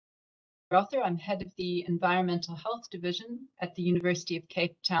Rother. I'm head of the Environmental Health Division at the University of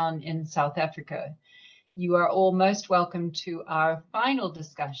Cape Town in South Africa. You are all most welcome to our final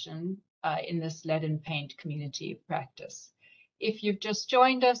discussion in this Lead and Paint Community of Practice. If you've just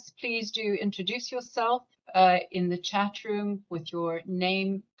joined us, please do introduce yourself in the chat room with your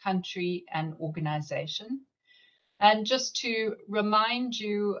name, country, and organization. And just to remind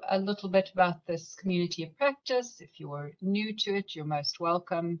you a little bit about this community of practice, if you're new to it, you're most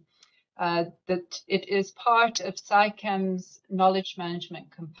welcome. That it is part of SAICM's knowledge management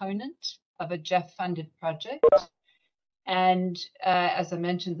component of a GEF-funded project. And as I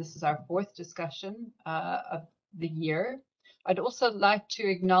mentioned, this is our fourth discussion of the year. I'd also like to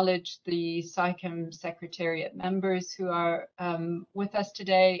acknowledge the SAICM Secretariat members who are with us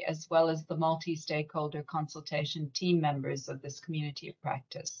today, as well as the multi-stakeholder consultation team members of this community of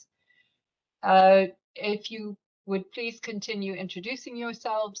practice. If you would please continue introducing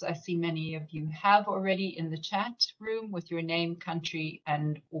yourselves. I see many of you have already in the chat room with your name, country,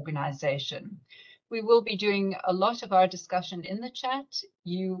 and organization. We will be doing a lot of our discussion in the chat.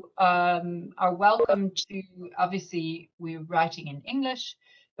 You are welcome to, obviously, we're writing in English,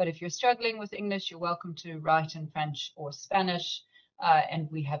 but if you're struggling with English, you're welcome to write in French or Spanish, and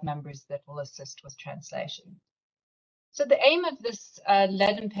we have members that will assist with translation. So the aim of this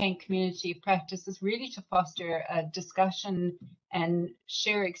Lead and Paint Community of Practice is really to foster a discussion and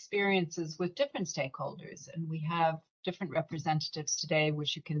share experiences with different stakeholders. And we have different representatives today,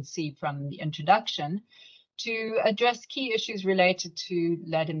 which you can see from the introduction, to address key issues related to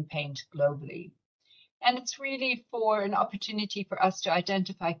lead and paint globally. And it's really for an opportunity for us to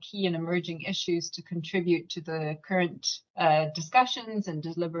identify key and emerging issues to contribute to the current discussions and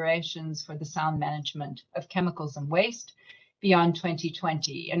deliberations for the sound management of chemicals and waste beyond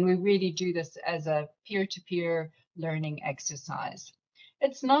 2020. And we really do this as a peer-to-peer learning exercise.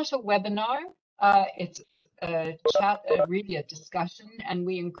 It's not a webinar, it's a chat, really a discussion, and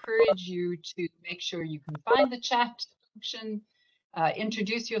we encourage you to make sure you can find the chat function,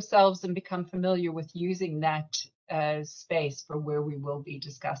 introduce yourselves and become familiar with using that space for where we will be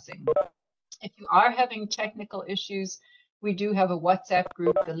discussing. If you are having technical issues, we do have a WhatsApp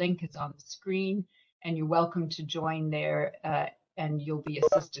group. The link is on the screen, and you're welcome to join there, and you'll be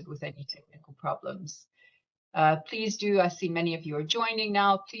assisted with any technical problems. Please do, I see many of you are joining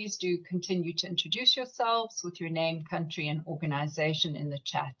now, please do continue to introduce yourselves with your name, country, and organization in the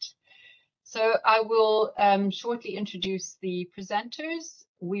chat. So I will shortly introduce the presenters.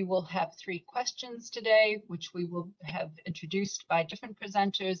 We will have 3 questions today, which we will have introduced by different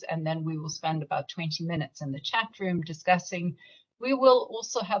presenters, and then we will spend about 20 minutes in the chat room discussing. We will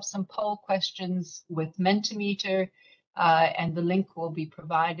also have some poll questions with Mentimeter, and the link will be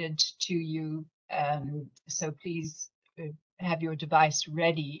provided to you. So please have your device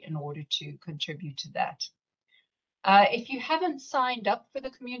ready in order to contribute to that. If you haven't signed up for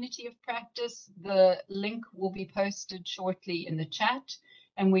the community of practice, the link will be posted shortly in the chat,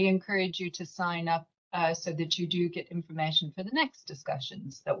 and we encourage you to sign up so that you do get information for the next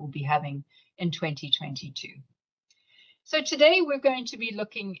discussions that we'll be having in 2022. So today we're going to be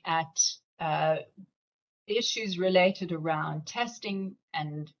looking at issues related around testing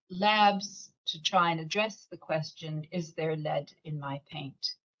and labs to try and address the question, is there lead in my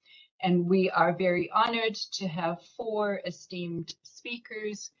paint? And we are very honored to have 4 esteemed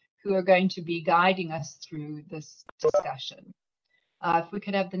speakers who are going to be guiding us through this discussion. If we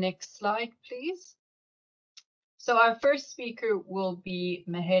could have the next slide, please. So our first speaker will be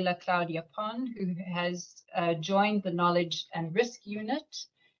Mihaela Claudia Pon, who has joined the Knowledge and Risk Unit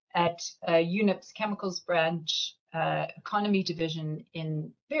at UNIP's Chemicals Branch Economy Division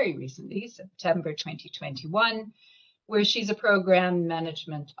in very recently, September 2021. Where she's a program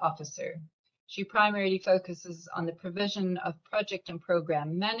management officer. She primarily focuses on the provision of project and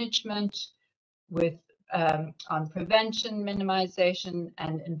program management with on prevention, minimization,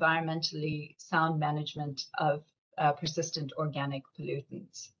 and environmentally sound management of persistent organic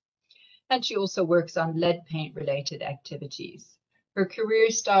pollutants. And she also works on lead paint related activities. Her career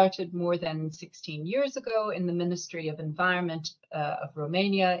started more than 16 years ago in the Ministry of Environment of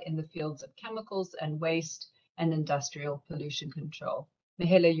Romania in the fields of chemicals and waste and industrial pollution control.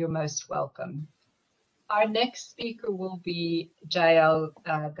 Mihaela, you're most welcome. Our next speaker will be Jael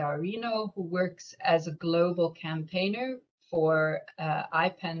Gaurino, who works as a global campaigner for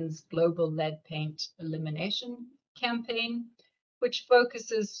IPEN's Global Lead Paint Elimination Campaign, which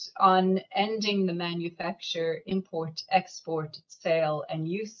focuses on ending the manufacture, import, export, sale, and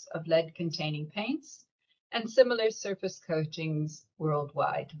use of lead-containing paints and similar surface coatings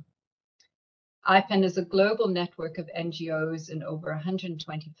worldwide. IPEN is a global network of NGOs in over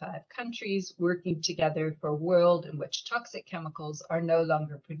 125 countries working together for a world in which toxic chemicals are no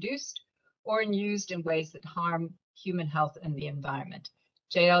longer produced or used in ways that harm human health and the environment.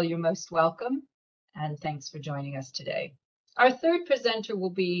 JL, you're most welcome, and thanks for joining us today. Our third presenter will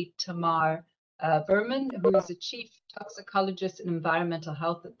be Tamar Berman, who is a chief toxicologist in environmental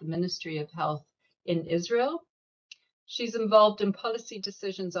health at the Ministry of Health in Israel. She's involved in policy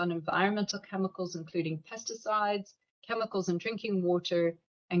decisions on environmental chemicals, including pesticides, chemicals in drinking water,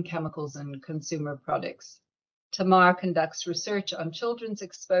 and chemicals in consumer products. Tamar conducts research on children's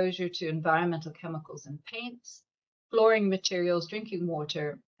exposure to environmental chemicals in paints, flooring materials, drinking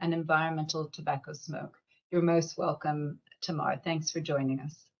water, and environmental tobacco smoke. You're most welcome, Tamar. Thanks for joining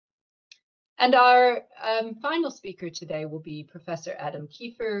us. And our final speaker today will be Professor Adam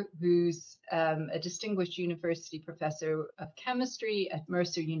Kiefer, who's a distinguished university professor of chemistry at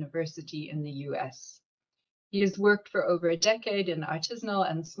Mercer University in the US. He has worked for over a decade in artisanal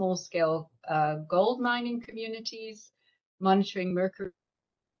and small-scale gold mining communities, monitoring mercury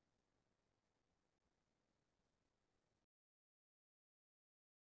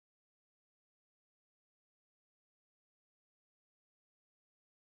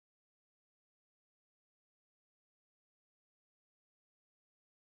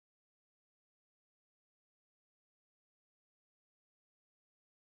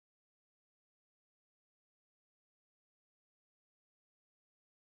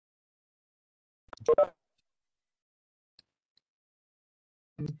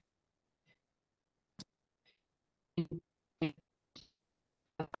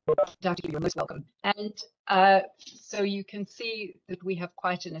Dr. Kiefer, you're most welcome. And so you can see that we have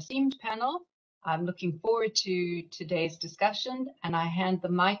quite an esteemed panel. I'm looking forward to today's discussion, and I hand the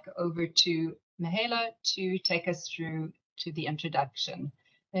mic over to Mihaela to take us through to the introduction.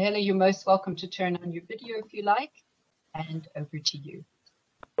 Mihaela, you're most welcome to turn on your video if you like, and over to you.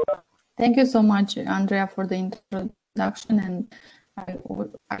 Thank you so much, Andrea, for the introduction, and I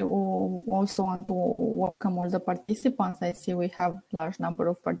also want to welcome all the participants. I see we have a large number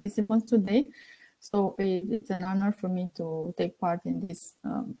of participants today, so it's an honor for me to take part in this,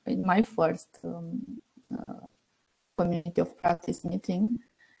 in my first Community of Practice meeting.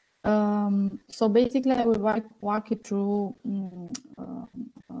 So basically, I will walk you through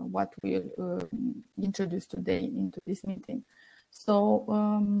what we'll introduce today into this meeting. So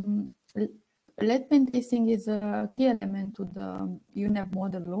lead paint testing is a key element to the UNEP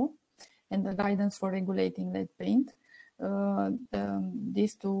model law and the guidance for regulating lead paint.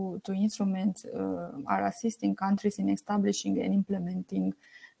 These two instruments are assisting countries in establishing and implementing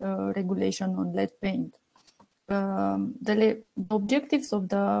regulation on lead paint. The objectives of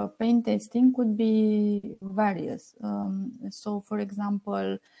the paint testing could be various. So, for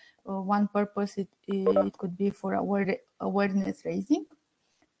example, one purpose it could be for awareness raising,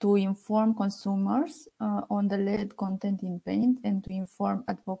 to inform consumers on the lead content in paint, and to inform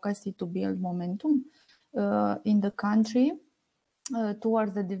advocacy to build momentum in the country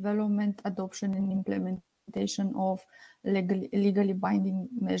towards the development, adoption, and implementation of legally binding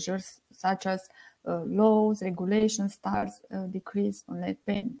measures such as laws, regulations, standards, decrees on lead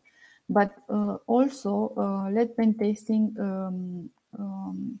paint. But also lead paint testing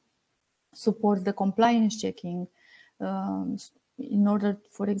supports the compliance checking in order,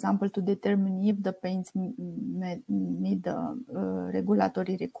 for example, to determine if the paints meet the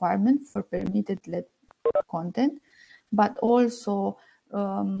regulatory requirement for permitted lead content, but also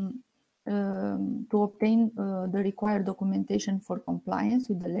to obtain the required documentation for compliance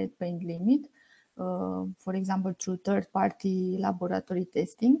with the lead paint limit, for example, through third-party laboratory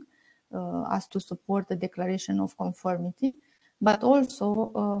testing, as to support the declaration of conformity, but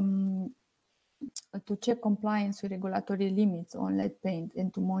also to check compliance with regulatory limits on lead paint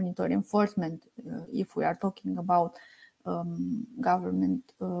and to monitor enforcement if we are talking about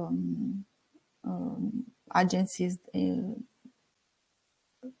government agencies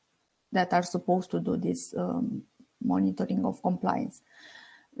that are supposed to do this monitoring of compliance.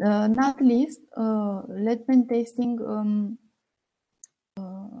 Not least, lead paint testing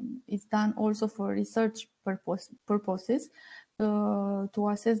is done also for research purposes to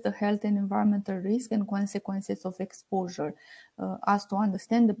assess the health and environmental risk and consequences of exposure, as to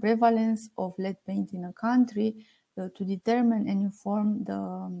understand the prevalence of lead paint in a country, to determine and inform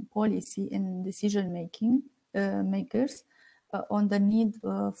the policy and decision makers on the need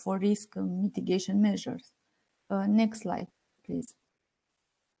for risk mitigation measures. Next slide, please.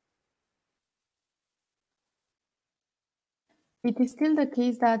 It is still the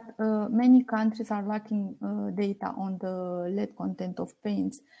case that many countries are lacking data on the lead content of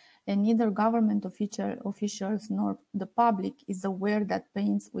paints, and neither government officials nor the public is aware that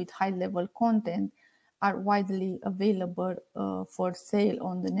paints with high-level content are widely available for sale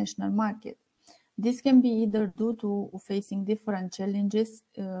on the national market. This can be either due to facing different challenges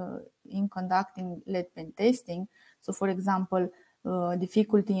in conducting lead paint testing. So, for example,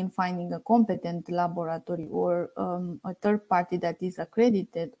 difficulty in finding a competent laboratory or a third party that is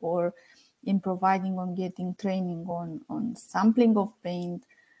accredited, or in providing or getting training on sampling of paint,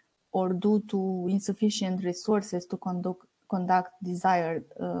 or due to insufficient resources to conduct desired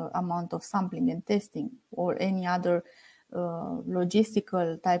amount of sampling and testing, or any other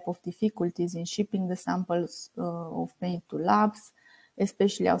logistical type of difficulties in shipping the samples of paint to labs,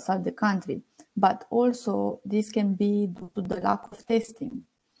 especially outside the country. But also this can be due to the lack of testing.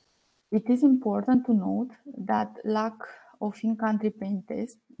 It is important to note that lack of in-country paint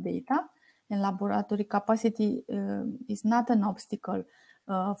test data and laboratory capacity is not an obstacle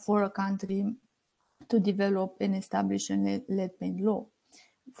for a country to develop and establish a lead paint law.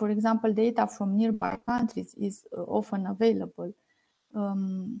 For example, data from nearby countries is often available.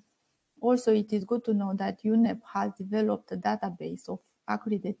 Also, it is good to know that UNEP has developed a database of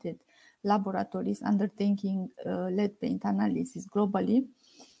accredited laboratories undertaking lead paint analysis globally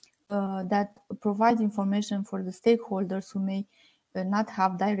that provides information for the stakeholders who may not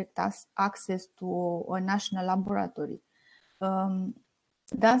have direct access to a national laboratory.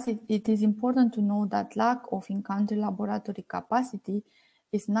 Thus, it is important to know that lack of in-country laboratory capacity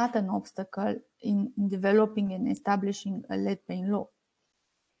is not an obstacle in developing and establishing a lead paint law.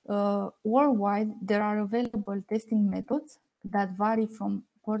 Worldwide, there are available testing methods that vary from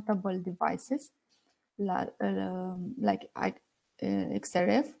portable devices like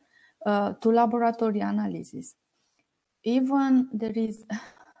XRF to laboratory analysis. Even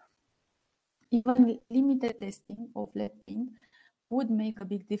limited testing of lead paint would make a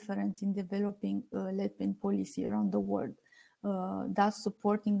big difference in developing lead paint policy around the world, thus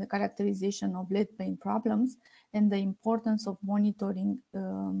supporting the characterization of lead paint problems and the importance of monitoring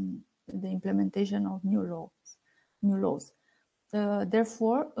the implementation of new laws.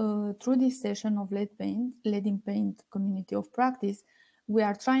 Therefore, through this session of lead in paint community of practice, we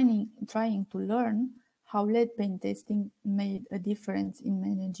are trying to learn how lead paint testing made a difference in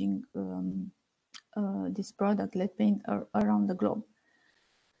managing this product, lead paint, around the globe.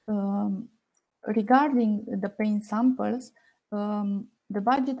 Regarding the paint samples, the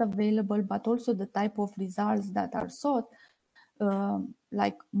budget available, but also the type of results that are sought,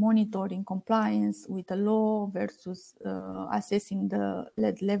 like monitoring compliance with the law versus assessing the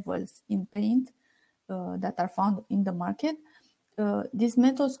lead levels in paint that are found in the market. These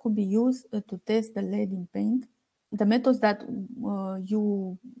methods could be used to test the lead in paint. The methods that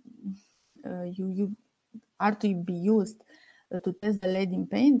you are to be used to test the lead in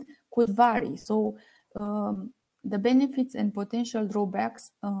paint could vary. So the benefits and potential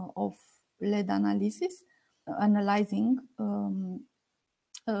drawbacks of lead analyzing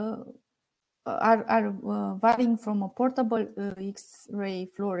are varying from a portable X-ray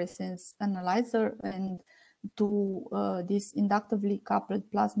fluorescence analyzer and to this inductively coupled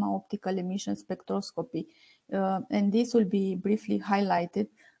plasma optical emission spectroscopy. And this will be briefly highlighted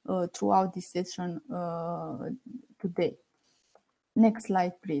throughout this session today. Next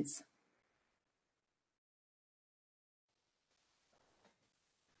slide, please.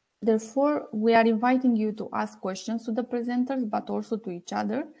 Therefore, we are inviting you to ask questions to the presenters, but also to each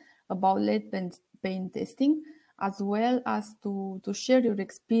other about lead paint testing, as well as to share your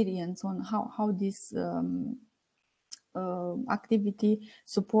experience on how this activity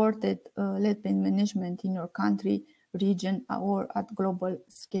supported lead paint management in your country, region, or at global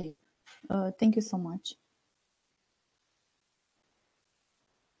scale. Thank you so much.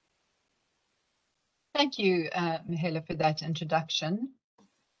 Thank you, Mihaela, for that introduction.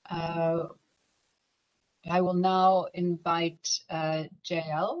 I will now invite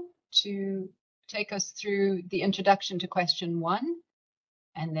JL to take us through the introduction to question 1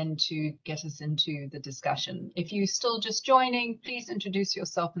 and then to get us into the discussion. If you're still just joining, please introduce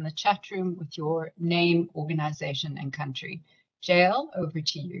yourself in the chat room with your name, organization, and country. JL, over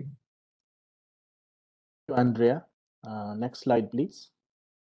to you. Thank you, Andrea. Next slide, please.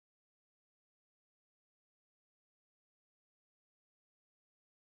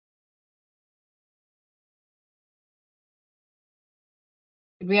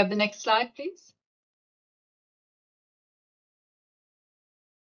 Could we have the next slide, please?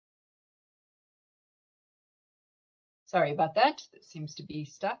 Sorry about that. It seems to be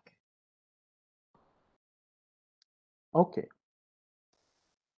stuck. Okay.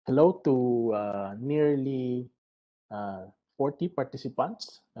 Hello to nearly 40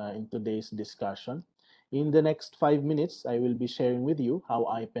 participants in today's discussion. In the next 5 minutes, I will be sharing with you how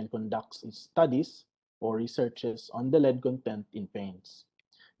IPEN conducts its studies or researches on the lead content in paints.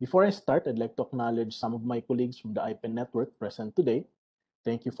 Before I start, I'd like to acknowledge some of my colleagues from the IPEN network present today.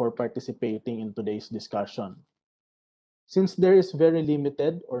 Thank you for participating in today's discussion. Since there is very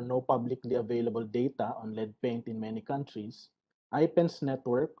limited or no publicly available data on lead paint in many countries, IPEN's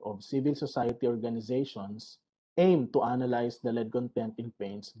network of civil society organizations aim to analyze the lead content in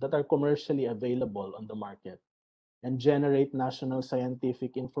paints that are commercially available on the market and generate national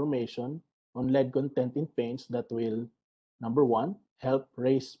scientific information on lead content in paints that will, number one, help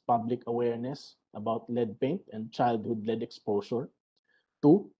raise public awareness about lead paint and childhood lead exposure.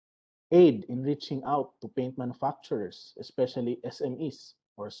 Two, aid in reaching out to paint manufacturers, especially SMEs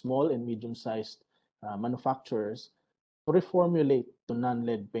or small and medium-sized manufacturers, to reformulate to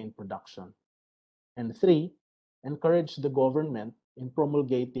non-lead paint production. And three, encourage the government in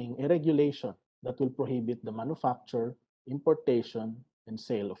promulgating a regulation that will prohibit the manufacture, importation, and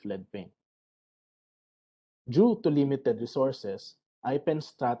sale of lead paint. Due to limited resources, IPEN's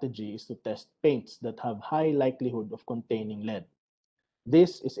strategy is to test paints that have high likelihood of containing lead.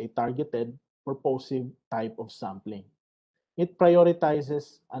 This is a targeted, purposive type of sampling. It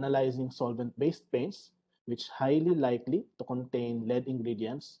prioritizes analyzing solvent-based paints, which are highly likely to contain lead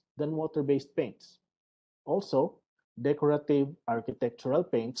ingredients than water-based paints. Also, decorative architectural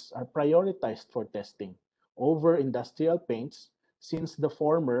paints are prioritized for testing over industrial paints since the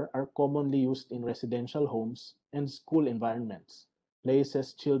former are commonly used in residential homes and school environments,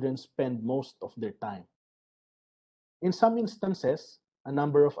 places children spend most of their time. In some instances, a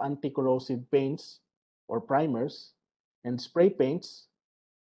number of anti-corrosive paints or primers and spray paints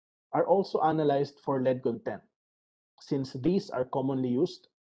are also analyzed for lead content, since these are commonly used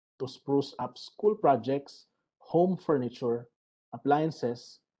to spruce up school projects, home furniture,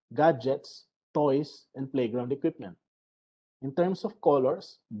 appliances, gadgets, toys, and playground equipment. In terms of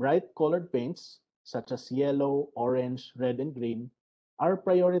colors, bright colored paints such as yellow, orange, red, and green are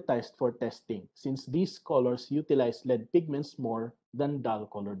prioritized for testing since these colors utilize lead pigments more than dull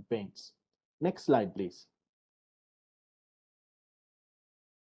colored paints. Next slide, please.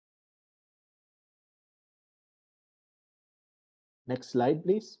 Next slide,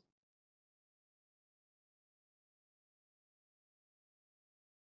 please.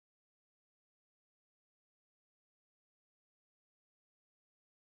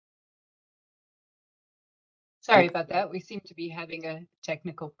 Sorry about that. We seem to be having a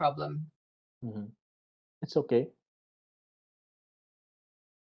technical problem. It's okay.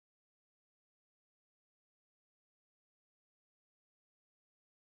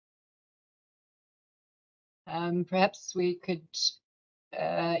 Perhaps we could,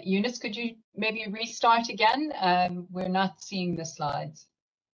 Eunice, could you maybe restart again? We're not seeing the slides.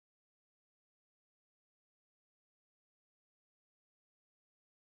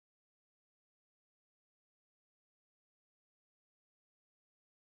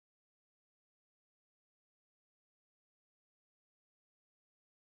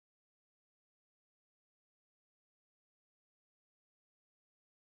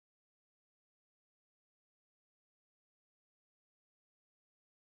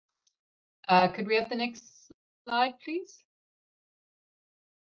 Could we have the next slide, please?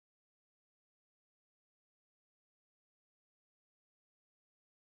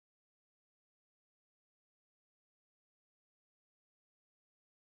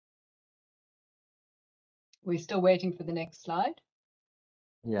 We're still waiting for the next slide.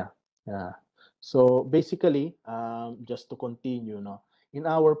 Yeah. So basically, just to continue, in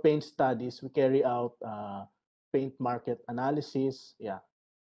our paint studies, we carry out paint market analysis. Yeah.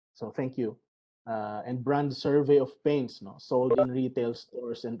 So thank you. And brand survey of paints sold in retail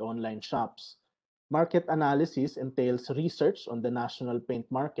stores and online shops. Market analysis entails research on the national paint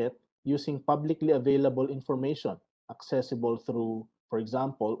market using publicly available information accessible through, for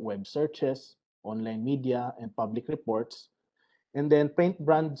example, web searches, online media, and public reports. And then paint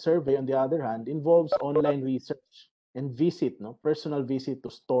brand survey, on the other hand, involves online research and personal visit to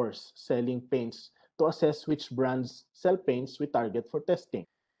stores selling paints to assess which brands sell paints we target for testing.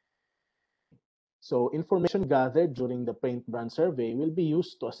 So information gathered during the paint brand survey will be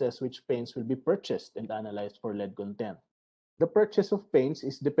used to assess which paints will be purchased and analyzed for lead content. The purchase of paints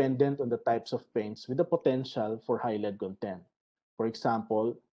is dependent on the types of paints with the potential for high lead content. For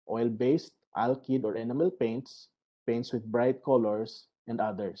example, oil-based, alkyd or enamel paints, paints with bright colors, and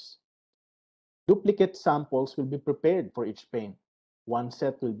others. Duplicate samples will be prepared for each paint. One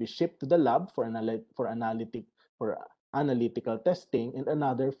set will be shipped to the lab for analytical testing and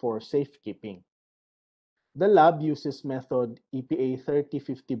another for safekeeping. The lab uses method EPA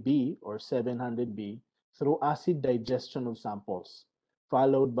 3050B or 700B through acid digestion of samples,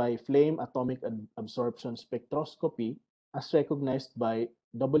 followed by flame atomic absorption spectroscopy as recognized by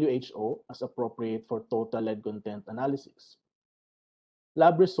WHO as appropriate for total lead content analysis.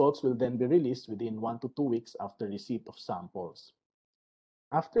 Lab results will then be released within 1 to 2 weeks after receipt of samples.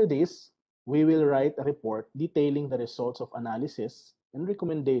 After this, we will write a report detailing the results of analysis and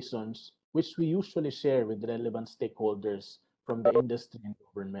recommendations which we usually share with relevant stakeholders from the industry and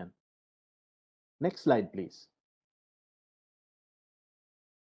government. Next slide, please.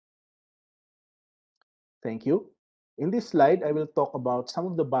 Thank you. In this slide, I will talk about some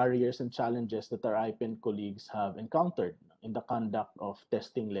of the barriers and challenges that our IPEN colleagues have encountered in the conduct of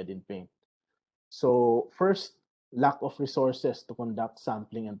testing lead in paint. So first, lack of resources to conduct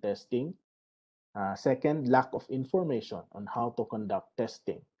sampling and testing. Second, lack of information on how to conduct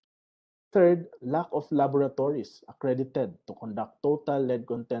testing. Third, lack of laboratories accredited to conduct total lead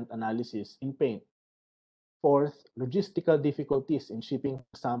content analysis in paint. Fourth, logistical difficulties in shipping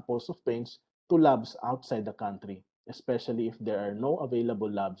samples of paints to labs outside the country, especially if there are no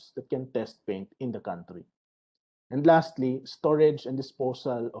available labs that can test paint in the country. And lastly, storage and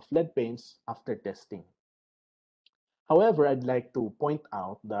disposal of lead paints after testing. However, I'd like to point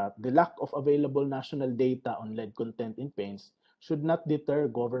out that the lack of available national data on lead content in paints should not deter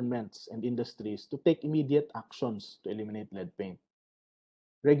governments and industries to take immediate actions to eliminate lead paint.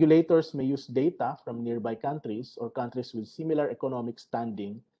 Regulators may use data from nearby countries or countries with similar economic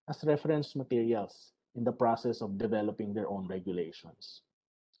standing as reference materials in the process of developing their own regulations.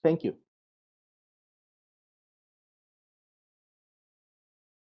 Thank you.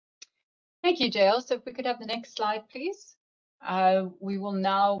 Thank you, Jael. So if we could have the next slide, please. We will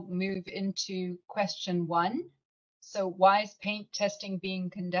now move into question 1. So why is paint testing being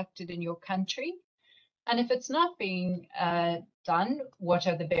conducted in your country? And if it's not being done, what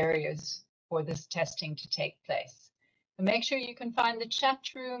are the barriers for this testing to take place? And make sure you can find the chat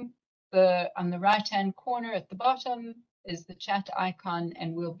room. On the right-hand corner at the bottom is the chat icon,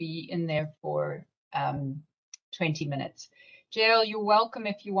 and we'll be in there for 20 minutes. Jael, you're welcome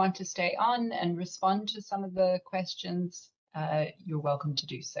if you want to stay on and respond to some of the questions. You're welcome to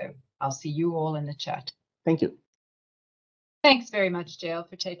do so. I'll see you all in the chat. Thank you. Thanks very much, Jael,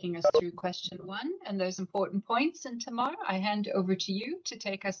 for taking us through question 1 and those important points. And Tamar, I hand over to you to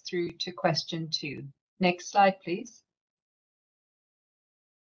take us through to question 2. Next slide, please.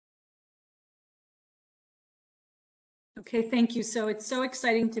 Okay, thank you. So it's so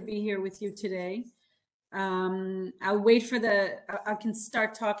exciting to be here with you today. I'll wait for I can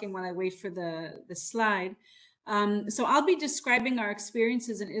start talking while I wait for the slide. So I'll be describing our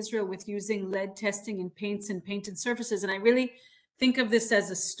experiences in Israel with using lead testing in paints and painted surfaces. And I really think of this as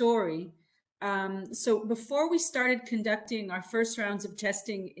a story. So before we started conducting our first rounds of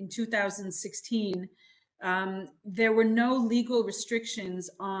testing in 2016, there were no legal restrictions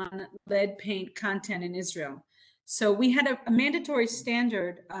on lead paint content in Israel. So we had a mandatory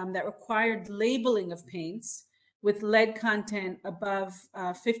standard that required labeling of paints with lead content above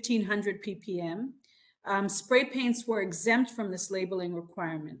 1500 ppm. Spray paints were exempt from this labeling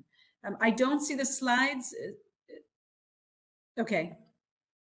requirement. I don't see the slides. Okay.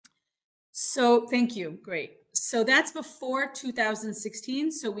 So thank you. Great. So that's before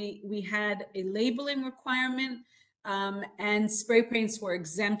 2016. So we had a labeling requirement and spray paints were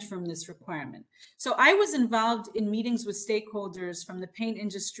exempt from this requirement. So I was involved in meetings with stakeholders from the paint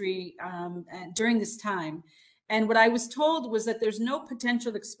industry during this time. And what I was told was that there's no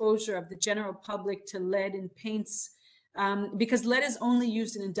potential exposure of the general public to lead in paints because lead is only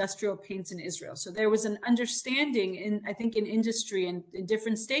used in industrial paints in Israel. So there was an understanding I think in industry and in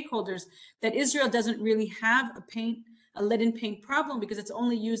different stakeholders that Israel doesn't really have a lead in paint problem because it's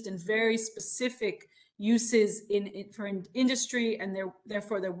only used in very specific uses for industry, and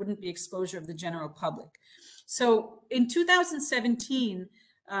therefore there wouldn't be exposure of the general public. So in 2017,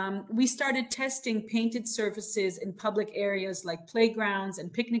 we started testing painted surfaces in public areas like playgrounds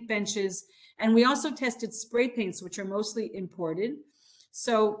and picnic benches. And we also tested spray paints, which are mostly imported.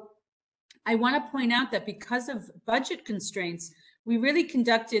 So I want to point out that because of budget constraints, we really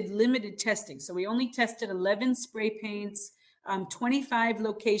conducted limited testing. So we only tested 11 spray paints, 25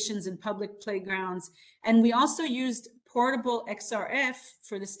 locations in public playgrounds. And we also used portable XRF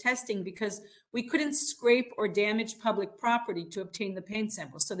for this testing because we couldn't scrape or damage public property to obtain the paint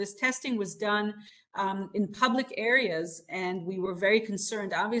samples. So this testing was done in public areas, and we were very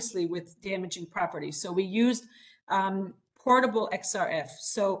concerned, obviously, with damaging property. So we used portable XRF.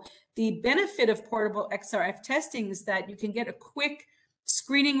 So the benefit of portable XRF testing is that you can get a quick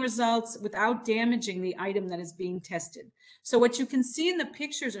screening results without damaging the item that is being tested. So what you can see in the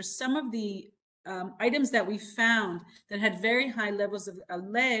pictures are some of the items that we found that had very high levels of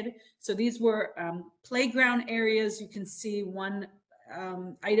lead. So these were playground areas. You can see one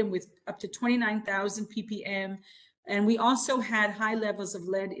item with up to 29,000 ppm. And we also had high levels of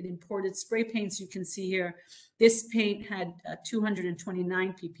lead in imported spray paints. You can see here, this paint had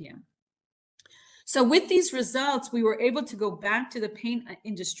 229 ppm. So with these results, we were able to go back to the paint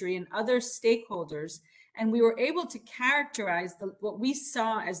industry and other stakeholders, and we were able to characterize what we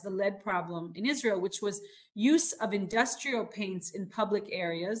saw as the lead problem in Israel, which was use of industrial paints in public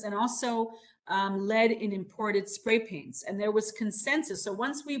areas and also lead in imported spray paints. And there was consensus. So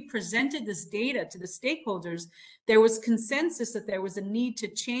once we presented this data to the stakeholders, there was consensus that there was a need to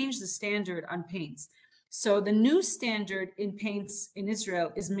change the standard on paints. So the new standard in paints in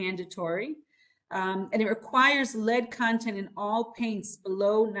Israel is mandatory. And it requires lead content in all paints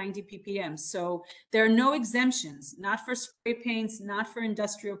below 90 ppm. So there are no exemptions, not for spray paints, not for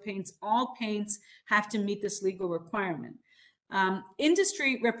industrial paints. All paints have to meet this legal requirement.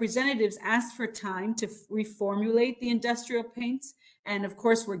 Industry representatives asked for time to reformulate the industrial paints. And of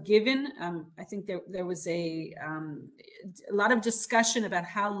course, we're given, I think there was a lot of discussion about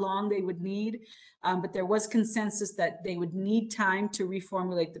how long they would need. But there was consensus that they would need time to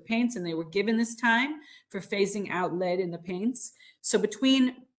reformulate the paints, and they were given this time for phasing out lead in the paints. So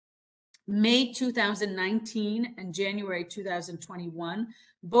between May 2019 and January 2021,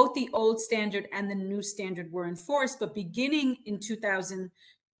 both the old standard and the new standard were enforced, but beginning in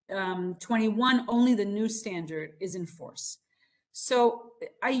 2021, only the new standard is enforced. So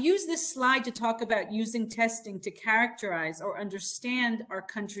I use this slide to talk about using testing to characterize or understand our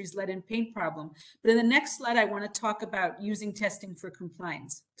country's lead and paint problem. But in the next slide, I want to talk about using testing for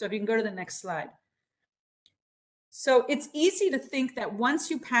compliance. So if you can go to the next slide. So it's easy to think that once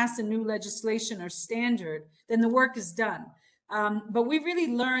you pass a new legislation or standard, then the work is done. But we really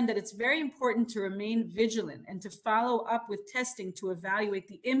learned that it's very important to remain vigilant and to follow up with testing to evaluate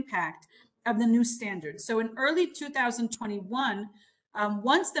the impact of the new standard. So in early 2021,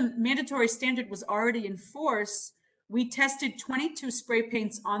 once the mandatory standard was already in force, we tested 22 spray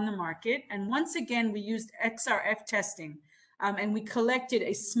paints on the market. And once again, we used XRF testing and we collected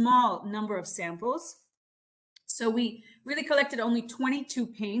a small number of samples. So we really collected only 22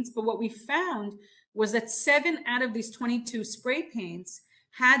 paints, but what we found was that 7 out of these 22 spray paints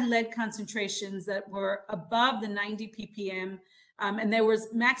had lead concentrations that were above the 90 ppm. And there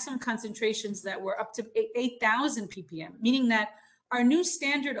was maximum concentrations that were up to 8,000 ppm, meaning that our new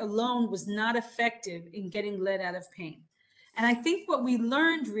standard alone was not effective in getting lead out of paint. And I think what we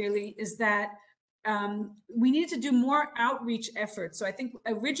learned really is that we needed to do more outreach efforts. So I think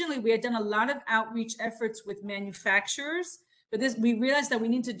originally we had done a lot of outreach efforts with manufacturers, but we realized that we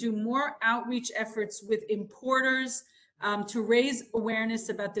need to do more outreach efforts with importers to raise awareness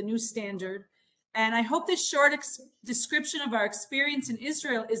about the new standard. And I hope this short description of our experience in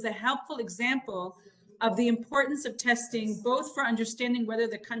Israel is a helpful example of the importance of testing, both for understanding whether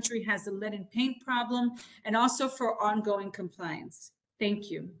the country has a lead and paint problem and also for ongoing compliance. Thank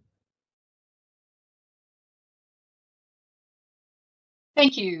you.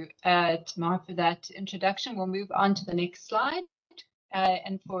 Thank you, Tamar, for that introduction. We'll move on to the next slide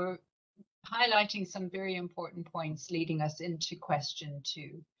and for highlighting some very important points leading us into question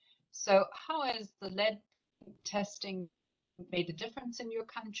 2. So how has the lead testing made a difference in your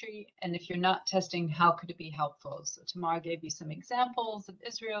country? And if you're not testing, how could it be helpful? So Tamar gave you some examples of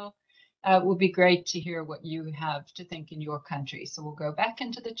Israel. It would be great to hear what you have to think in your country. So we'll go back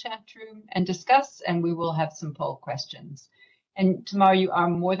into the chat room and discuss, and we will have some poll questions. And Tamar, you are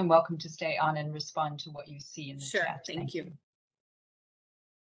more than welcome to stay on and respond to what you see in the chat. Sure, thank you.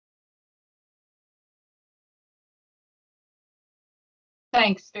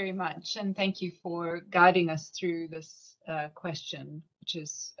 Thanks very much, and thank you for guiding us through this question, which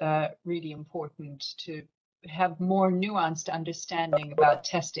is really important to have more nuanced understanding about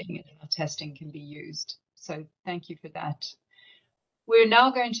testing and how testing can be used. So thank you for that. We're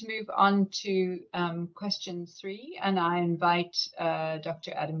now going to move on to question 3, and I invite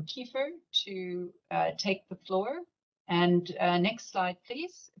Dr. Adam Kiefer to take the floor. And next slide,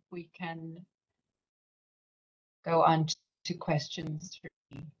 please, if we can go on to question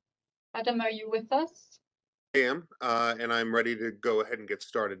 3. Adam, are you with us? I am, and I'm ready to go ahead and get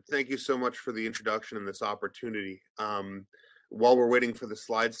started. Thank you so much for the introduction and this opportunity. While we're waiting for the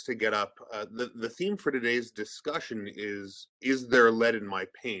slides to get up, the theme for today's discussion is there lead in my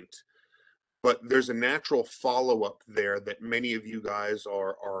paint? But there's a natural follow-up there that many of you guys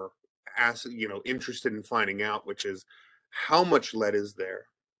are interested in finding out, which is, how much lead is there,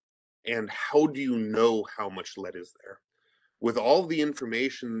 and how do you know how much lead is there? With all the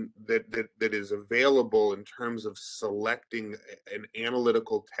information that is available in terms of selecting an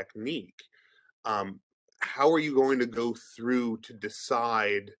analytical technique, how are you going to go through to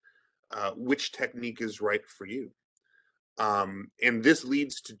decide which technique is right for you? And this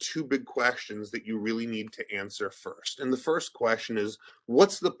leads to two big questions that you really need to answer first. And the first question is,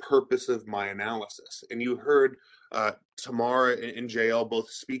 what's the purpose of my analysis? And you heard Tamara and JL both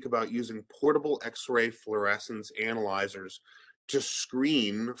speak about using portable X-ray fluorescence analyzers to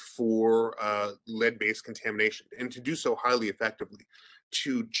screen for lead-based contamination, and to do so highly effectively,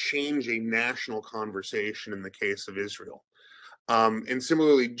 to change a national conversation in the case of Israel. And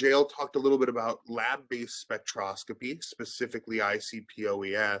similarly, JL talked a little bit about lab-based spectroscopy, specifically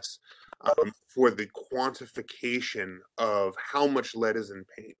ICP-OES, for the quantification of how much lead is in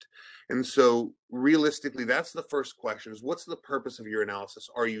paint. And so realistically, that's the first question, is what's the purpose of your analysis?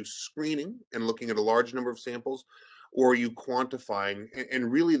 Are you screening and looking at a large number of samples, or are you quantifying?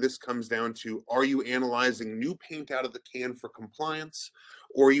 And really this comes down to, are you analyzing new paint out of the can for compliance,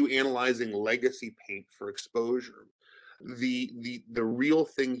 or are you analyzing legacy paint for exposure? The real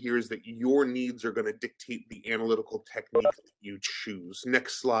thing here is that your needs are going to dictate the analytical technique that you choose.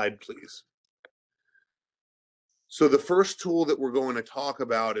 Next slide, please. So the first tool that we're going to talk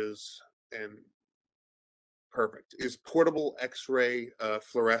about is, and perfect, is portable X-ray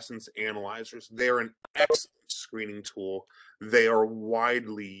fluorescence analyzers. They're an excellent screening tool. They are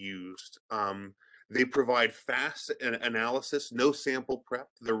widely used. They provide fast analysis, no sample prep.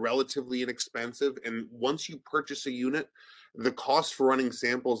 They're relatively inexpensive. And once you purchase a unit, the cost for running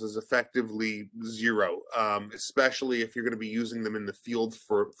samples is effectively zero, especially if you're going to be using them in the field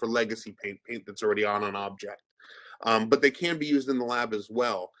for legacy paint that's already on an object. But they can be used in the lab as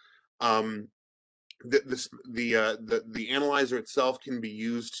well. The analyzer itself can be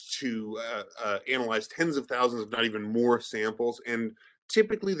used to analyze tens of thousands, if not even more, samples, and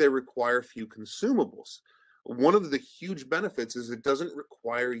typically they require few consumables. One of the huge benefits is it doesn't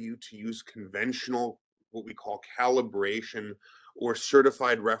require you to use conventional, what we call calibration or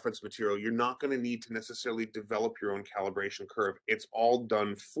certified reference material. You're not going to need to necessarily develop your own calibration curve. It's all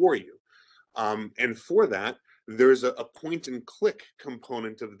done for you. And for that, there's a point and click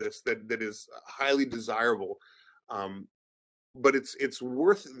component of this that is highly desirable. But it's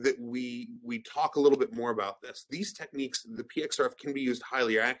worth that we talk a little bit more about this. These techniques, the PXRF can be used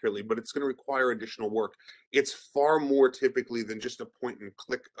highly accurately, but it's going to require additional work. It's far more typically than just a point and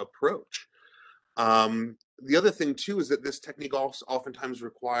click approach. The other thing too is that this technique also oftentimes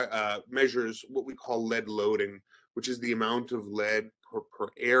measures what we call lead loading, which is the amount of lead per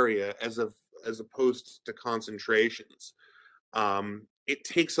area as opposed to concentrations. It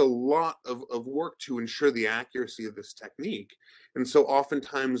takes a lot of work to ensure the accuracy of this technique. And so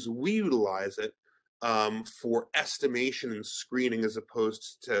oftentimes we utilize it for estimation and screening as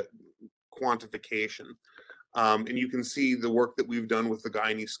opposed to quantification. And you can see the work that we've done with the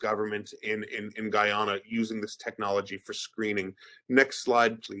Guyanese government in Guyana using this technology for screening. Next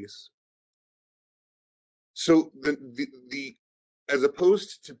slide, please. So as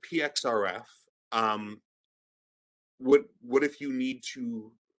opposed to PXRF, what if you need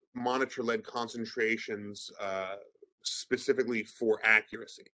to monitor lead concentrations specifically for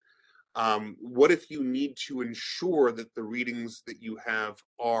accuracy? What if you need to ensure that the readings that you have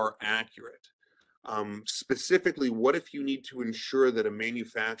are accurate? Specifically, what if you need to ensure that a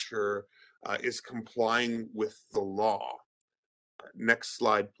manufacturer is complying with the law? Next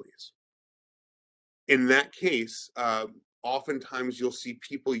slide, please. In that case, oftentimes you'll see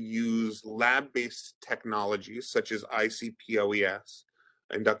people use lab-based technologies such as ICP-OES,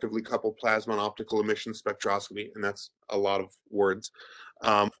 inductively coupled plasma and optical emission spectroscopy, and that's a lot of words.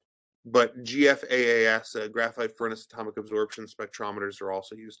 But GFAAS, graphite furnace atomic absorption spectrometers, are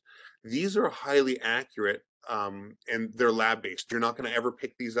also used. These are highly accurate, and they're lab-based. You're not going to ever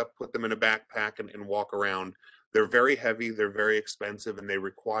pick these up, put them in a backpack, and walk around. They're very heavy, they're very expensive, and they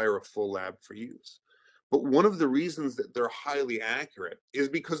require a full lab for use. But one of the reasons that they're highly accurate is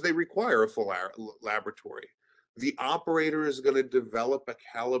because they require a full laboratory. The operator is going to develop a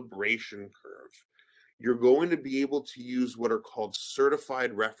calibration curve. You're going to be able to use what are called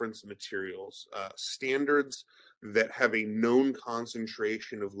certified reference materials, standards that have a known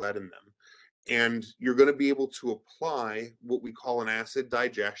concentration of lead in them. And you're going to be able to apply what we call an acid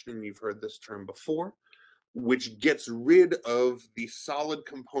digestion, and you've heard this term before, which gets rid of the solid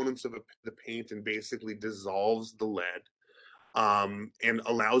components of the paint and basically dissolves the lead, and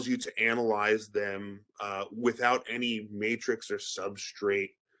allows you to analyze them without any matrix or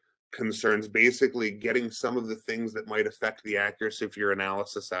substrate concerns, basically getting some of the things that might affect the accuracy of your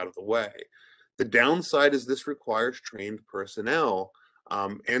analysis out of the way. The downside is this requires trained personnel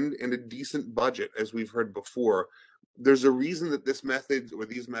and a decent budget, as we've heard before. There's a reason that this method or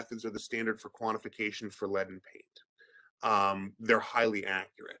these methods are the standard for quantification for lead and paint. They're highly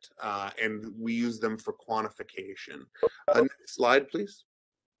accurate, and we use them for quantification. Next slide, please.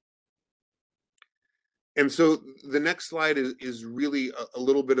 And so the next slide is really a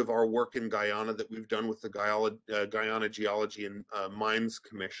little bit of our work in Guyana that we've done with the Guyana Geology and Mines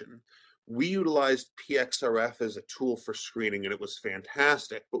Commission. We utilized PXRF as a tool for screening, and it was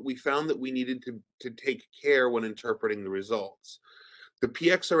fantastic, but we found that we needed to take care when interpreting the results. The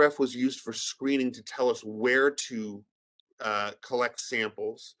PXRF was used for screening to tell us where to collect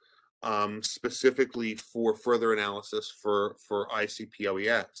samples, specifically for further analysis for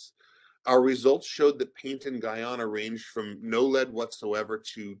ICP-LES. Our results showed that paint in Guyana ranged from no lead whatsoever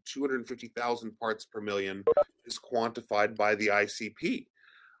to 250,000 parts per million is quantified by the ICP.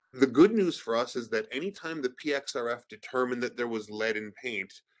 The good news for us is that anytime the PXRF determined that there was lead in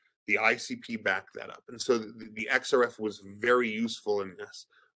paint, the ICP backed that up. And so the XRF was very useful in this.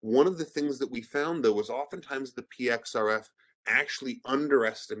 One of the things that we found, though, was oftentimes the PXRF actually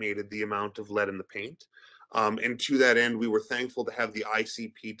underestimated the amount of lead in the paint. And to that end, we were thankful to have the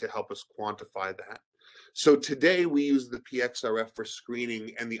ICP to help us quantify that. So today we use the PXRF for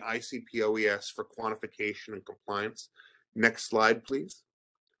screening and the ICP-LES for quantification and compliance. Next slide, please.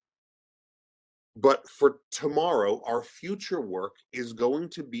 But for tomorrow, our future work is going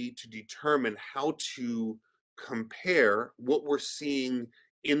to be to determine how to compare what we're seeing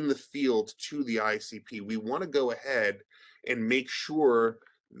in the field to the ICP. We want to go ahead and make sure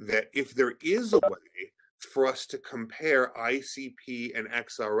that if there is a way for us to compare ICP and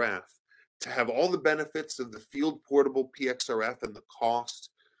XRF, to have all the benefits of the field portable PXRF and the cost,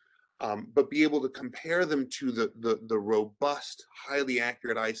 but be able to compare them to the robust, highly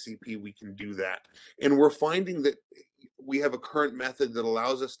accurate ICP, we can do that. And we're finding that we have a current method that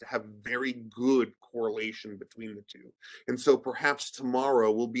allows us to have very good correlation between the two. And so perhaps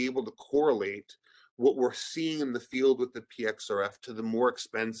tomorrow we'll be able to correlate what we're seeing in the field with the PXRF to the more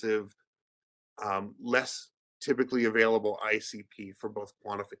expensive, less typically available ICP for both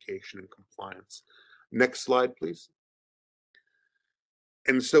quantification and compliance. Next slide, please.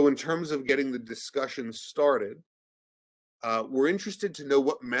 And so in terms of getting the discussion started, we're interested to know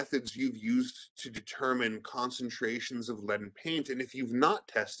what methods you've used to determine concentrations of lead in paint. And if you've not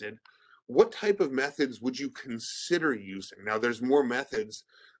tested, what type of methods would you consider using? Now, there's more methods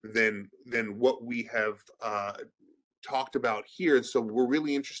than what we have talked about here. And so we're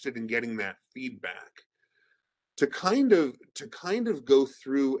really interested in getting that feedback. To kind of go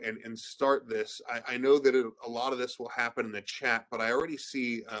through and start this, I know that a lot of this will happen in the chat, but I already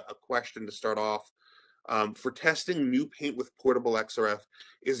see a question to start off. For testing new paint with portable XRF,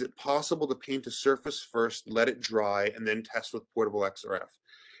 is it possible to paint a surface first, let it dry, and then test with portable XRF?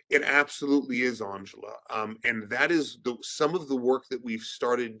 It absolutely is, Angela. And that is some of the work that we've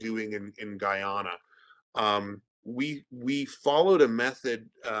started doing in Guyana. We followed a method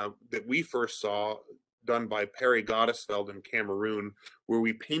that we first saw done by Perry Gottesfeld in Cameroon, where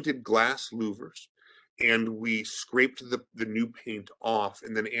we painted glass louvers and we scraped the new paint off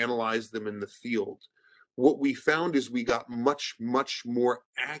and then analyzed them in the field. What we found is we got much more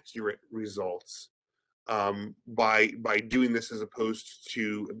accurate results by doing this, as opposed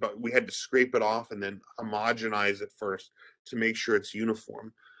to, but we had to scrape it off and then homogenize it first to make sure it's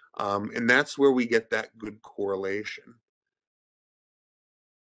uniform. And that's where we get that good correlation.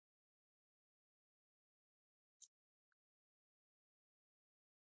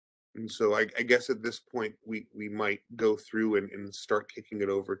 And so I guess at this point, we might go through and start kicking it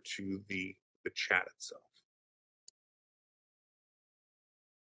over to the chat itself.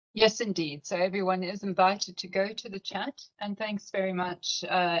 Yes, indeed. So everyone is invited to go to the chat. And thanks very much,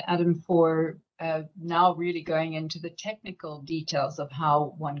 Adam, for now really going into the technical details of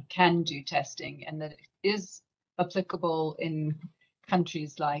how one can do testing, and that it is applicable in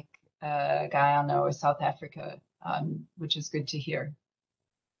countries like Guyana or South Africa, which is good to hear.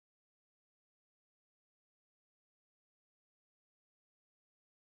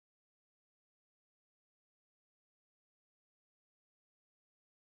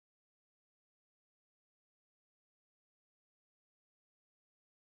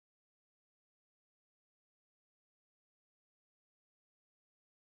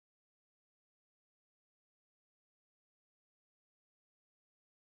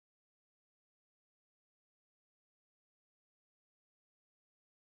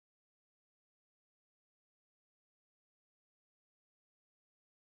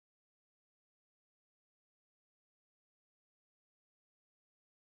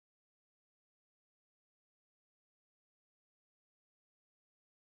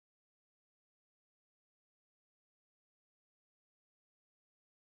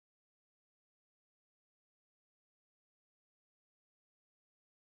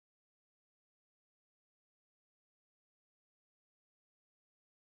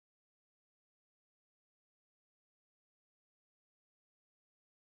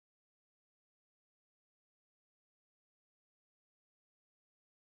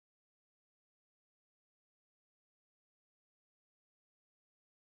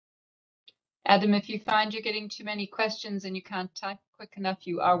 Adam, if you find you're getting too many questions and you can't type quick enough,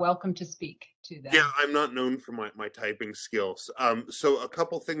 you are welcome to speak to them. Yeah, I'm not known for my typing skills. So a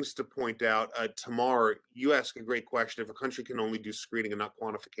couple things to point out. Tamar, you ask a great question. If a country can only do screening and not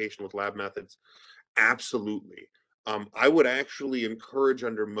quantification with lab methods, absolutely. I would actually encourage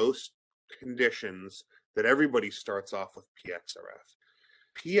under most conditions that everybody starts off with PXRF.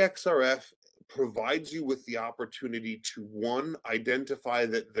 PXRF provides you with the opportunity to, one, identify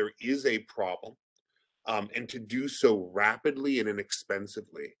that there is a problem, and to do so rapidly and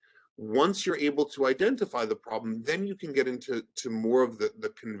inexpensively. Once you're able to identify the problem, then you can get into more of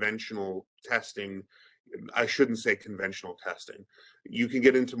the conventional testing. I shouldn't say conventional testing. You can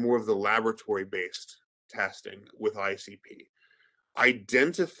get into more of the laboratory-based testing with ICP.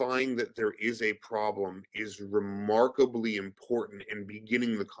 Identifying that there is a problem is remarkably important in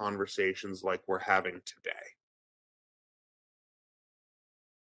beginning the conversations like we're having today.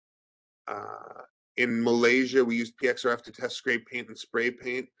 In Malaysia, we use PXRF to test scrape paint and spray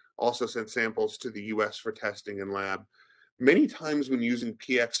paint, also sent samples to the US for testing in lab. Many times when using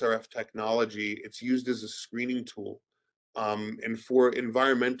PXRF technology, it's used as a screening tool. And for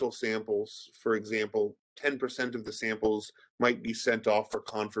environmental samples, for example, 10% of the samples might be sent off for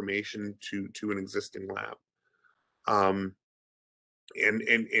confirmation to an existing lab. And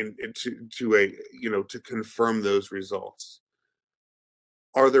to confirm those results.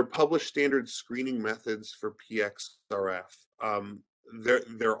 Are there published standard screening methods for PXRF?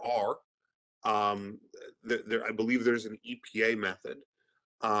 There are. I believe there's an EPA method,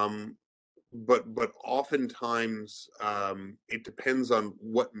 but oftentimes it depends on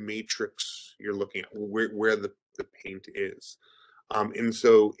what matrix you're looking at, where the paint is. And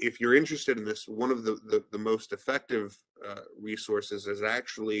so if you're interested in this, one of the most effective resources is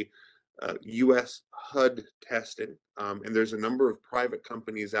actually US HUD testing. And there's a number of private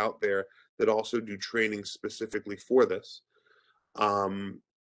companies out there that also do training specifically for this.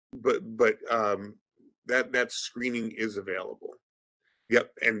 That screening is available.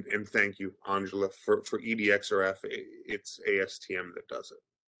 Yep, and thank you, Angela, for EDXRF. It's ASTM that does it.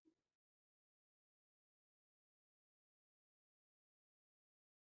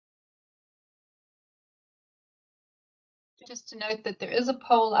 Just to note that there is a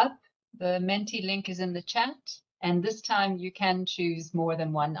poll up. The Menti link is in the chat, and this time you can choose more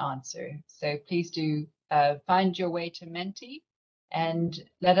than one answer. So please do find your way to Menti and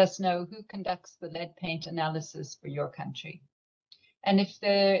let us know who conducts the lead paint analysis for your country. And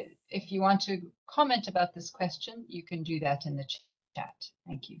if you want to comment about this question, you can do that in the chat.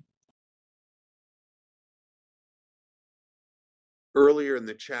 Thank you. Earlier in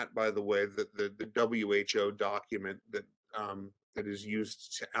the chat, by the way, the WHO document that is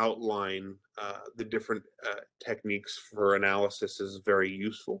used to outline the different techniques for analysis is very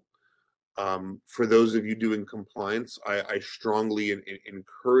useful. For those of you doing compliance, I strongly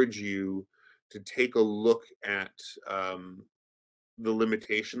encourage you to take a look at the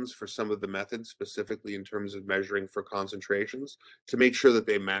limitations for some of the methods, specifically in terms of measuring for concentrations, to make sure that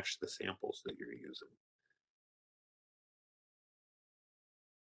they match the samples that you're using.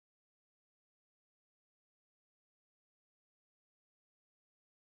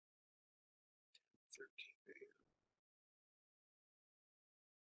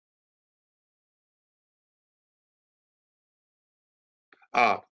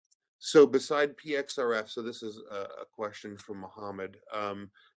 So beside PXRF, so this is a question from Mohammed.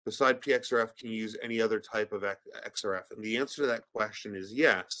 Beside PXRF, can you use any other type of XRF? And the answer to that question is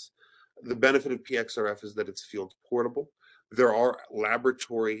yes. The benefit of PXRF is that it's field portable. There are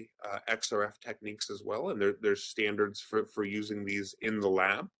laboratory XRF techniques as well, and there's standards for using these in the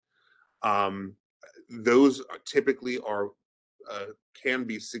lab. Those typically can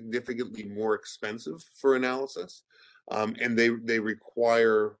be significantly more expensive for analysis. And they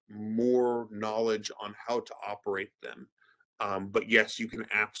require more knowledge on how to operate them. But yes, you can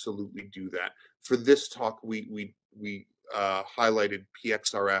absolutely do that. For this talk, we highlighted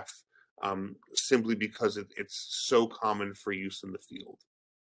PXRF simply because it's so common for use in the field.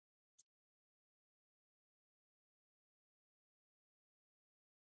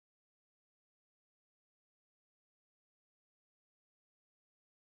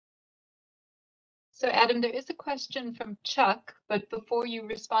 So Adam, there is a question from Chuck, but before you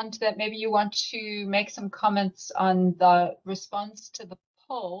respond to that, maybe you want to make some comments on the response to the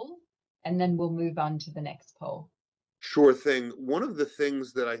poll, and then we'll move on to the next poll. Sure thing. One of the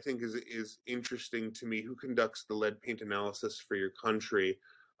things that I think is interesting to me, who conducts the lead paint analysis for your country?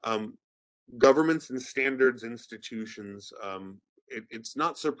 Governments and standards institutions. It's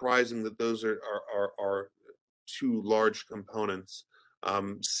not surprising that those are two large components.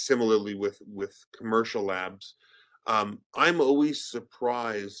 similarly with commercial labs. I'm always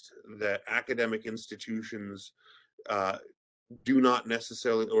surprised that academic institutions do not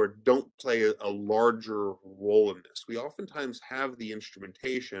necessarily or don't play a larger role in this. We oftentimes have the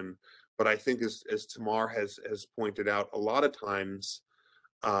instrumentation, but I think as Tamar has pointed out, a lot of times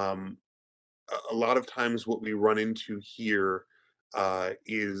what we run into here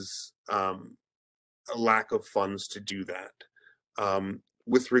is a lack of funds to do that.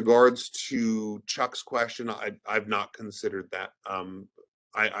 With regards to Chuck's question, I've not considered that. I'm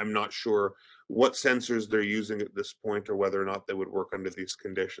not sure what sensors they're using at this point or whether or not they would work under these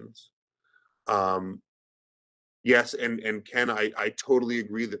conditions. Yes, and Ken, I totally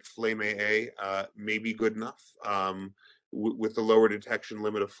agree that Flame AA may be good enough with the lower detection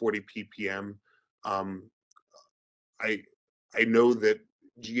limit of 40 ppm. I know that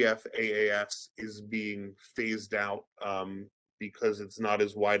GFAAS is being phased out because it's not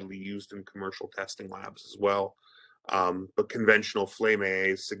as widely used in commercial testing labs as well. But conventional Flame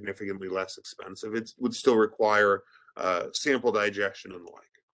AA is significantly less expensive. It would still require sample digestion and the like.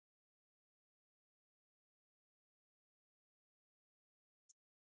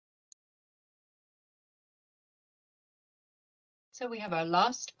 So we have our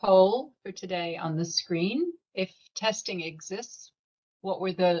last poll for today on the screen. If testing exists, what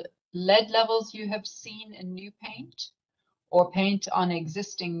were the lead levels you have seen in new paint or paint on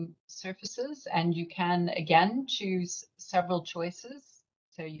existing surfaces? And you can again choose several choices.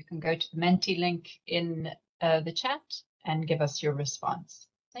 So you can go to the Menti link in the chat and give us your response.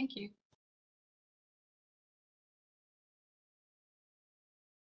 Thank you.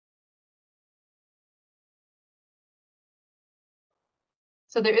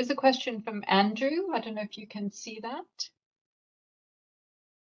 So there is a question from Andrew. I don't know if you can see that.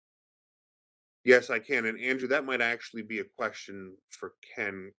 Yes, I can. And Andrew, that might actually be a question for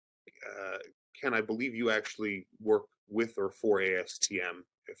Ken. Ken, I believe you actually work with or for ASTM,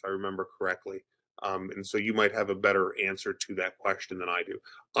 if I remember correctly. And so you might have a better answer to that question than I do.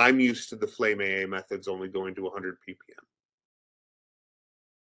 I'm used to the Flame AA methods only going to 100 ppm.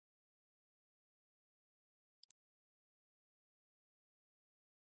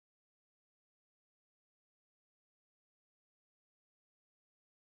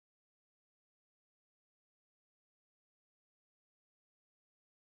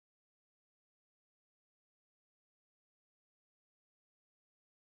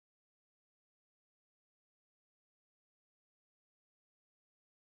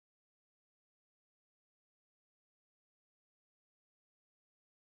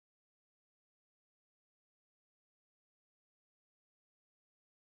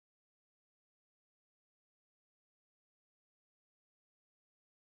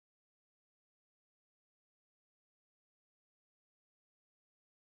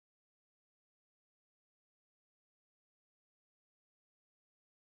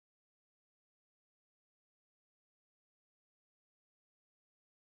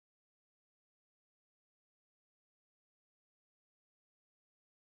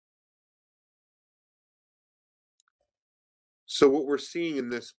 So what we're seeing in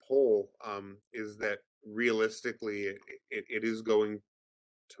this poll is that realistically, it is going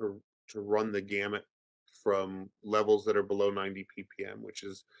to run the gamut from levels that are below 90 ppm, which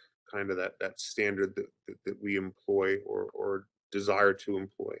is kind of that standard that we employ or desire to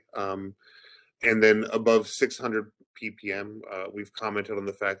employ. And then above 600 ppm, we've commented on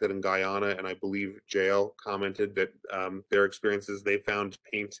the fact that in Guyana, and I believe JL commented that their experiences, they found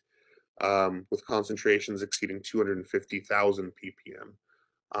paint with concentrations exceeding 250,000 ppm.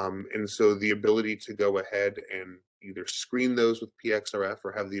 And so the ability to go ahead and either screen those with PXRF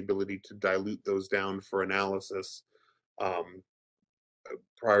or have the ability to dilute those down for analysis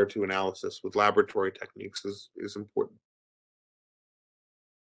prior to analysis with laboratory techniques is important.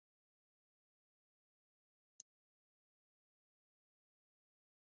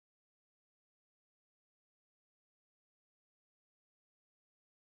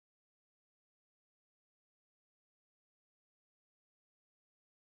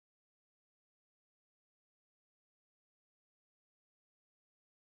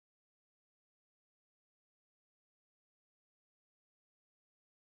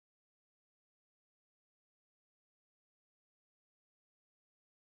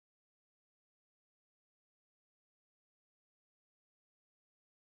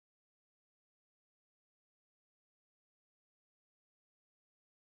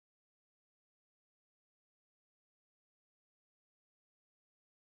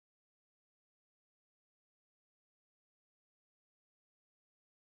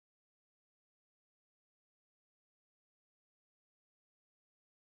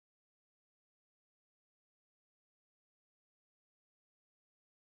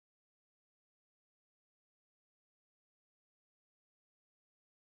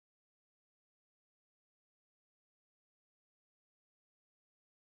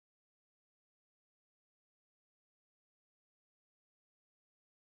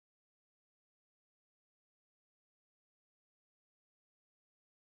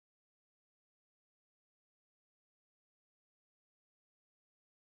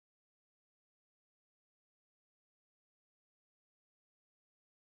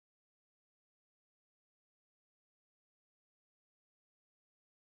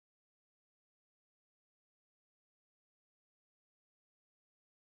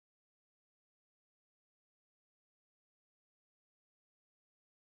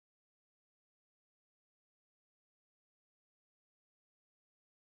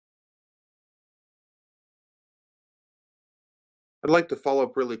 I'd like to follow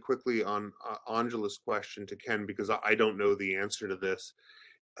up really quickly on Angela's question to Ken, because I don't know the answer to this.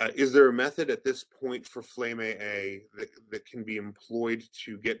 Is there a method at this point for Flame AA that can be employed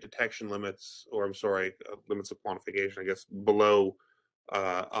to get detection limits, or I'm sorry, limits of quantification, I guess, below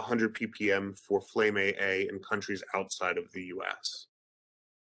 100 ppm for Flame AA in countries outside of the US?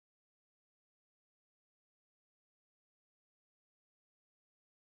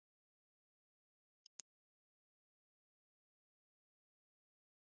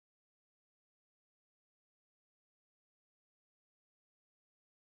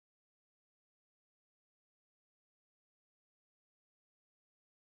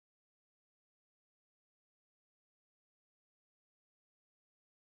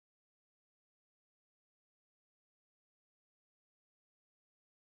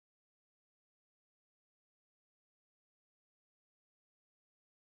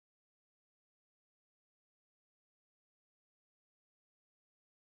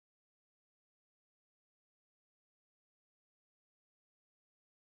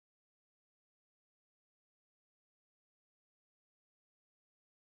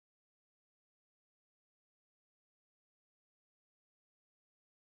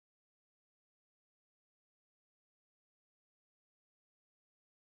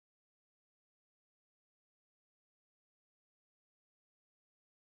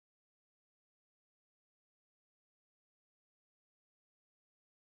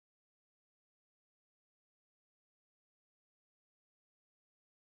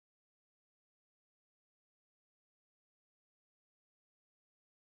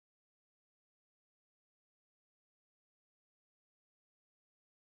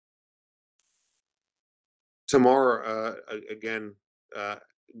 Tamar, again,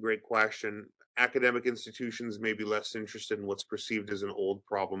 great question. Academic institutions may be less interested in what's perceived as an old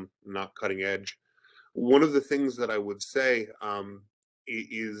problem, not cutting edge. One of the things that I would say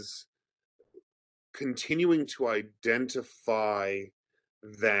is continuing to identify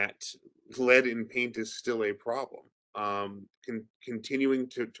that lead in paint is still a problem. Continuing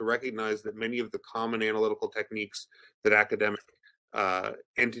to recognize that many of the common analytical techniques that academic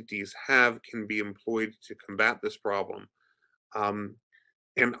entities have can be employed to combat this problem. And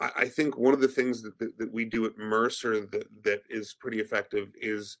I think one of the things that we do at Mercer that is pretty effective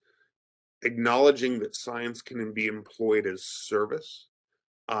is acknowledging that science can be employed as service.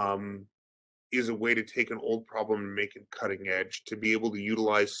 Is a way to take an old problem and make it cutting edge, to be able to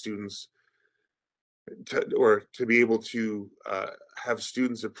utilize students to be able to have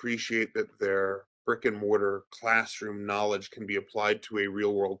students appreciate that their brick and mortar classroom knowledge can be applied to a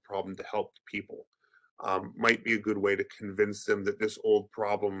real world problem to help people. Might be a good way to convince them that this old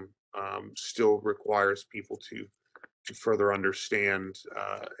problem still requires people to further understand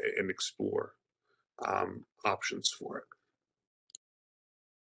and explore options for it.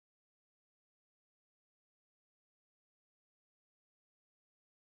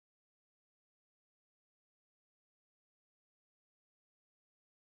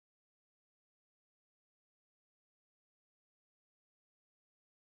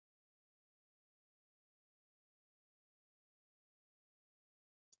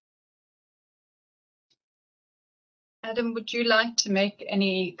 Adam, would you like to make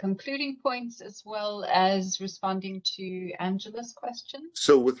any concluding points as well as responding to Angela's question?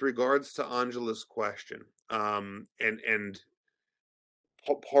 So with regards to Angela's question, and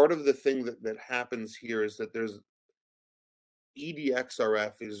part of the thing that happens here is that there's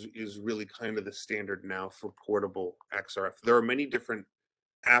EDXRF is really kind of the standard now for portable XRF. There are many different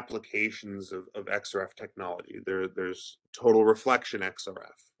applications of XRF technology. There's total reflection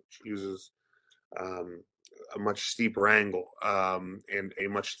XRF, which uses a much steeper angle and a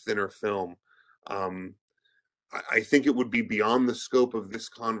much thinner film. I think it would be beyond the scope of this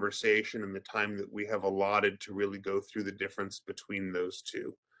conversation and the time that we have allotted to really go through the difference between those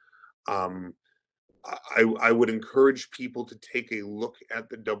two. I would encourage people to take a look at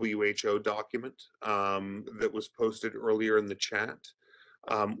the WHO document that was posted earlier in the chat,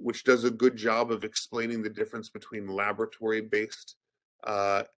 which does a good job of explaining the difference between laboratory-based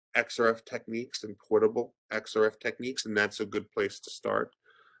XRF techniques and portable XRF techniques, and that's a good place to start.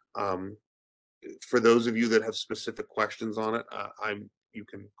 For those of you that have specific questions on it, you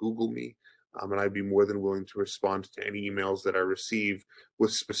can Google me, and I'd be more than willing to respond to any emails that I receive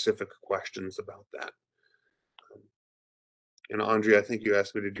with specific questions about that. And Andre, I think you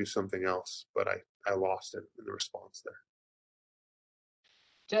asked me to do something else, but I lost it in the response there.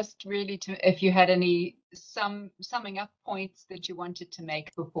 Just really if you had any summing up points that you wanted to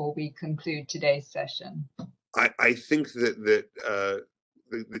make before we conclude today's session. I think that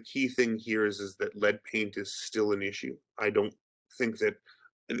the key thing here is that lead paint is still an issue. I don't think that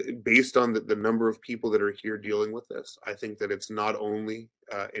based on the number of people that are here dealing with this, I think that it's not only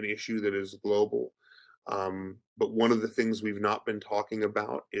an issue that is global, but one of the things we've not been talking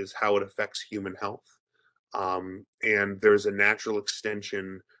about is how it affects human health. And there's a natural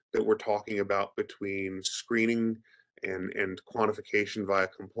extension that we're talking about between screening and quantification via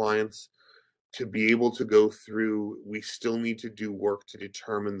compliance. To be able to go through, we still need to do work to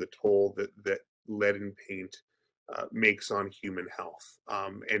determine the toll that lead in paint makes on human health.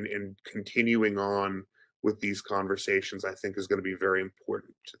 And continuing on with these conversations, I think, is going to be very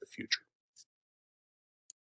important to the future.